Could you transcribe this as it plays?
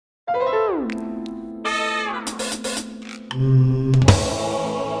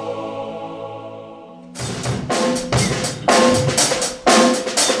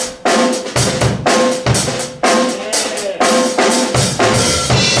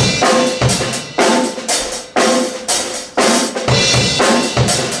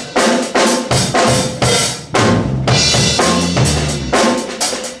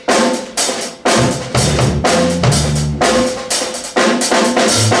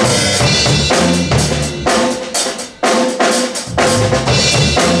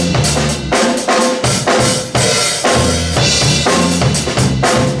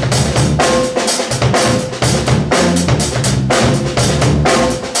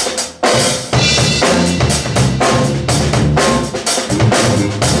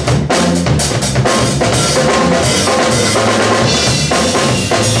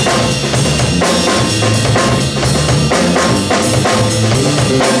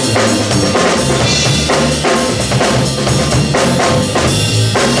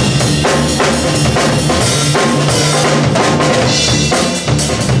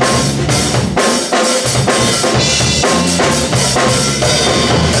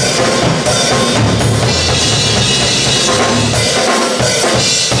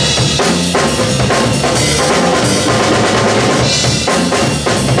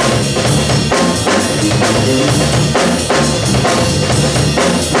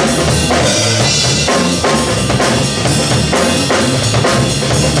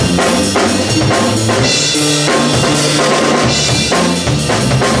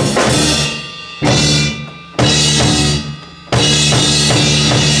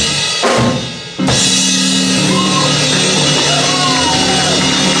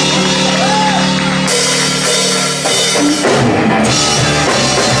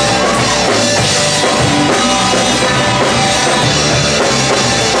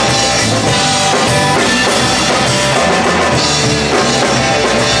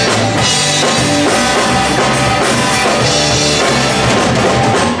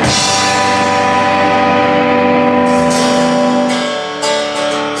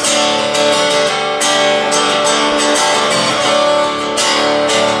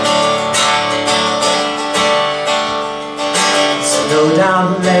Slow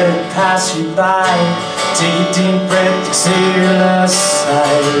down, let it pass you by. Take a deep breath, exhale your last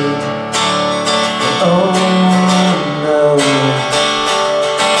sight. Oh no,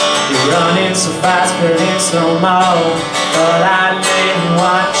 you're running so fast, but in slow-mo. But I didn't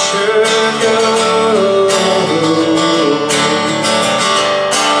watch you go.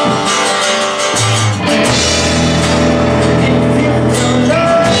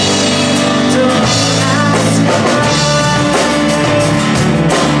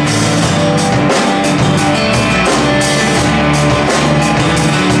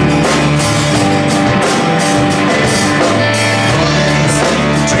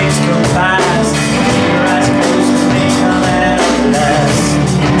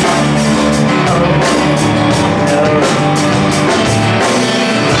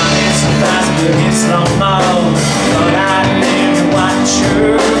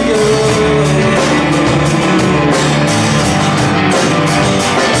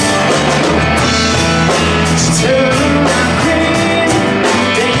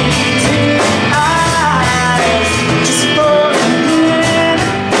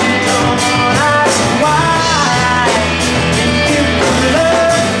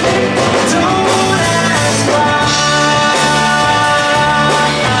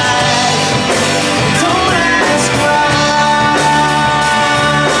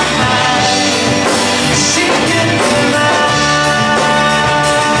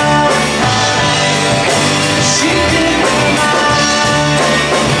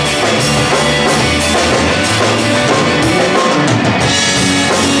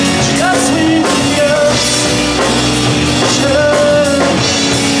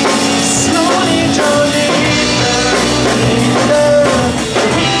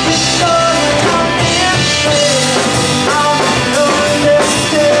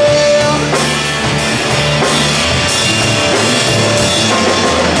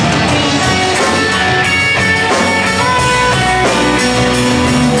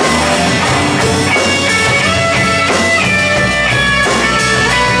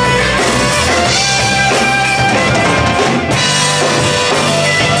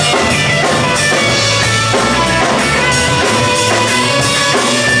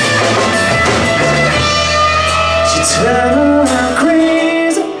 Turn around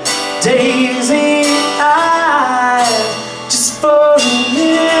crazy, daisy eyes, just for a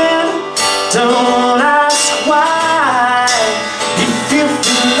minute, don't ask why. If you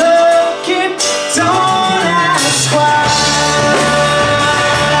feel lucky, don't ask why.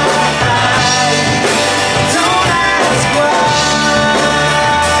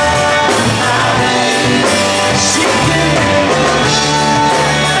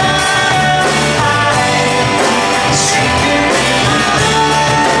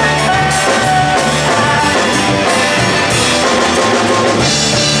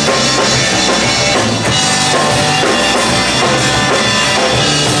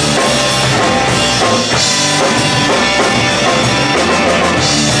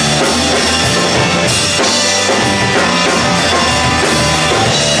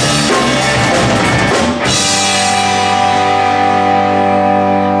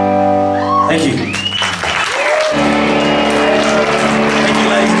 Thank you. Thank you,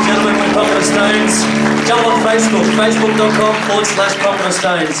 ladies and gentlemen, with Pocket of Stones. Jump on Facebook, facebook.com/Pocket of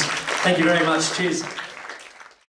Stones. Thank you very much. Cheers.